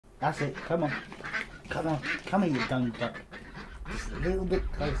That's it. Come on. Come on. Come here, you dumb duck. Just a little bit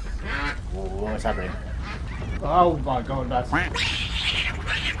closer. Whoa, what's happening? Oh my god, that's...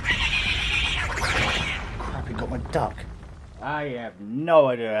 Crap, he got my duck. I have no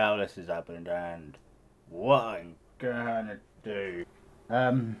idea how this has happened and what I'm gonna do.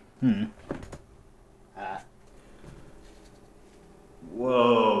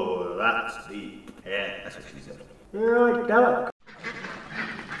 Whoa, that's deep. Yeah, that's what she said. You're a duck.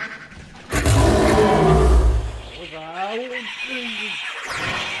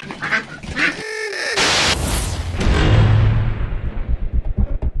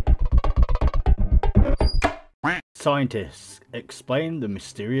 Scientists explain the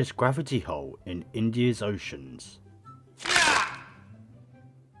mysterious gravity hole in India's oceans.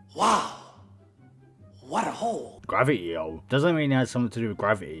 Wow! What a hole! Gravity hole? Doesn't mean it has something to do with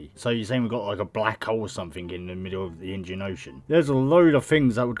gravity. So you're saying we've got like a black hole or something in the middle of the Indian Ocean? There's a load of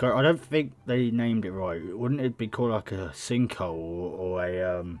things that would go... I don't think they named it right. Wouldn't it be called like a sinkhole or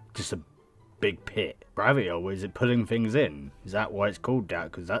a just a big pit? Gravity hole, is it pulling things in? Is that why it's called that?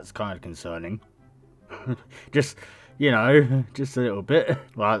 Because that's kind of concerning. Just, you know, just a little bit.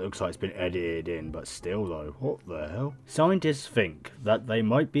 Well, that looks like it's been edited in, but still though, what the hell? Scientists think that they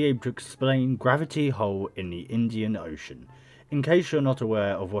might be able to explain gravity hole in the Indian Ocean. In case you're not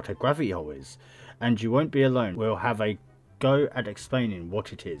aware of what a gravity hole is, and you won't be alone, we'll have a go at explaining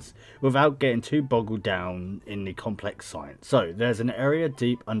what it is, without getting too boggled down in the complex science. So, there's an area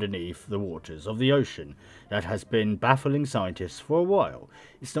deep underneath the waters of the ocean that has been baffling scientists for a while.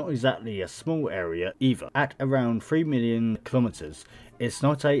 It's not exactly a small area either. At around 3 million kilometres, it's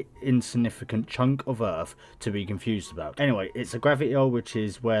not an insignificant chunk of Earth to be confused about. Anyway, it's a gravity hole, which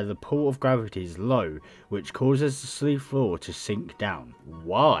is where the pull of gravity is low, which causes the sea floor to sink down.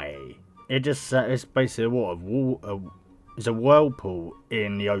 Why? It just it's basically it's a whirlpool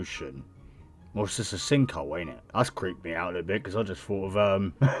in the ocean. Well, it's just a sinkhole, ain't it? That's creeped me out a bit, because I just thought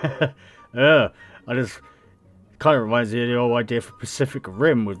of, I just kind of reminds me of the old idea for Pacific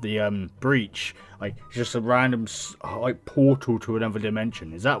Rim with the, breach. Like, just a random, like, portal to another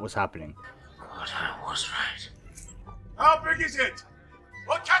dimension. Is that what's happening? What I was right. How big is it?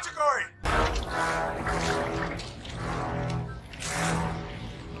 What category?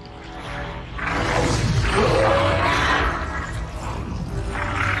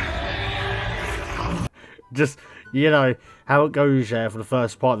 Just, you know, how it goes there for the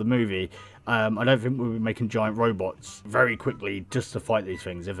first part of the movie. I don't think we'll be making giant robots very quickly just to fight these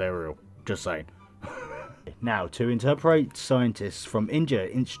things if they're real. Just saying. Now, to interpret scientists from India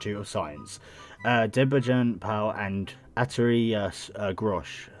Institute of Science, Debajan Pal and Atari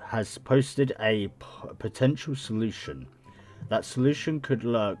Grosh has posted a potential solution. That solution could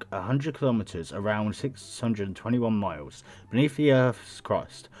lurk 100 kilometres, around 621 miles, beneath the Earth's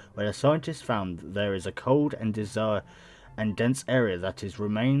crust, where the scientists found that there is a cold and dense area that is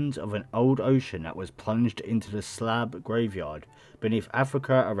remains of an old ocean that was plunged into the slab graveyard beneath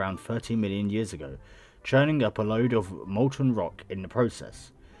Africa around 30 million years ago, churning up a load of molten rock in the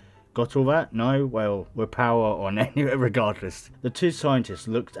process. Got all that? No? Well, we're power on anyway regardless. The two scientists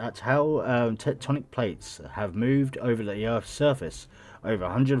looked at how tectonic plates have moved over the Earth's surface over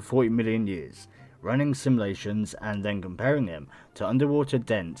 140 million years, running simulations and then comparing them to underwater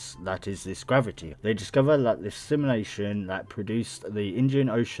dents, that is this gravity. They discovered that this simulation that produced the Indian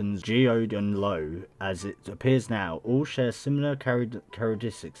Ocean's geode and low, as it appears now, all share similar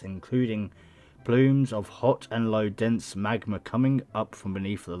characteristics, including plumes of hot and low dense magma coming up from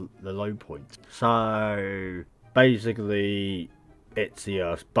beneath the low point. So basically it's the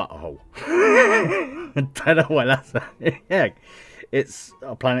Earth's butthole. I don't know why that's yeah, it's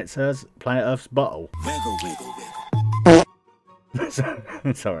a planet Earth's butthole. Wiggle, wiggle, wiggle.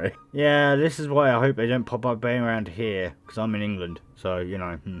 Sorry. Yeah, this is why I hope they don't pop up around here, because I'm in England, so, you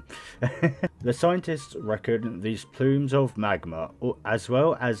know. The scientists reckon these plumes of magma, as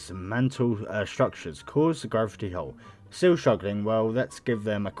well as mantle structures, cause the gravity hole. Still struggling? Well, let's give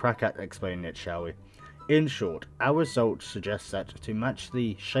them a crack at explaining it, shall we? In short, our results suggest that to match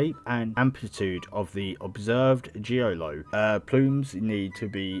the shape and amplitude of the observed geolow, plumes need to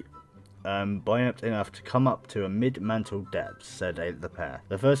be buoyant enough to come up to a mid-mantle depth, said the pair.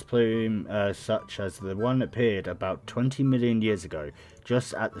 The first plume, such as the one appeared about 20 million years ago,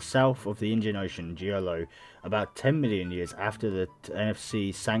 just at the south of the Indian Ocean geolow, about 10 million years after the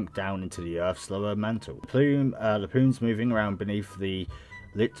NFC sank down into the Earth's lower mantle. The plumes moving around beneath the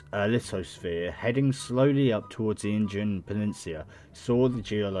lithosphere, heading slowly up towards the Indian Peninsula, saw the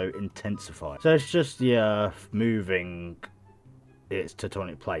geolow intensify. So it's just the Earth moving its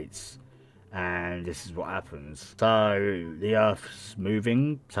tectonic plates And this is what happens. So the Earth's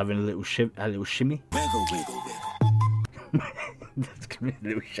moving, it's having a little shimmy. Wiggle, wiggle, wiggle. That's gonna be a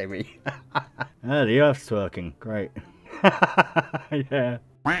little shimmy. The Earth's twerking. Great. Yeah.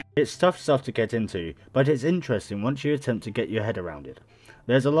 It's tough stuff to get into, but it's interesting once you attempt to get your head around it.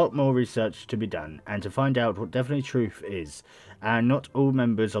 There's a lot more research to be done, and to find out what definitely truth is, and not all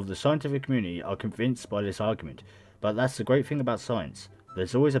members of the scientific community are convinced by this argument, but that's the great thing about science.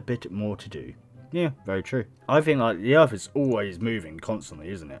 There's always a bit more to do. Yeah, very true. I think like the Earth is always moving constantly,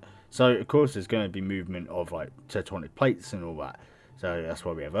 isn't it? So of course there's going to be movement of like tectonic plates and all that. So that's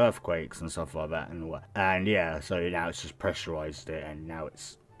why we have earthquakes and stuff like that and all that. And yeah, so now it's just pressurized it and now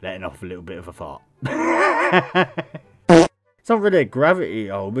it's letting off a little bit of a fart. It's not really a gravity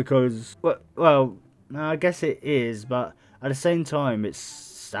hole because, well, I guess it is, but at the same time it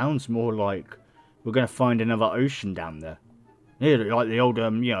sounds more like we're going to find another ocean down there. Yeah, like the old, you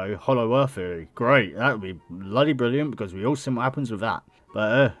know, hollow earth theory. Great, that would be bloody brilliant because we all see what happens with that.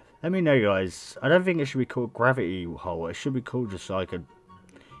 But let me know, guys. I don't think it should be called gravity hole. It should be called just like a,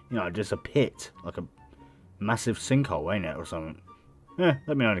 you know, just a pit, like a massive sinkhole, ain't it, or something? Yeah,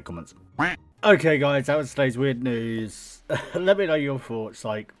 let me know in the comments. Okay, guys, that was today's weird news. Let me know your thoughts.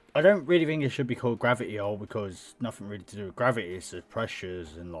 Like, I don't really think it should be called gravity hole because nothing really to do with gravity. It's the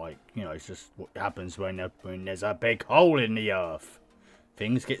pressures and, like, you know, it's just what happens when there's a big hole in the earth.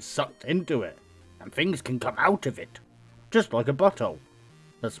 Things get sucked into it, and things can come out of it, just like a butthole.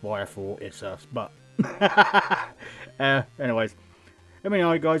 That's why I thought it's Earth's butt. Anyways, let me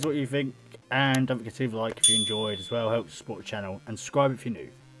know, guys, what you think, and don't forget to leave a like if you enjoyed as well. Help support the channel, and subscribe if you're new.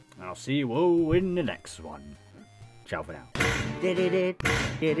 And I'll see you all in the next one. Ciao for now.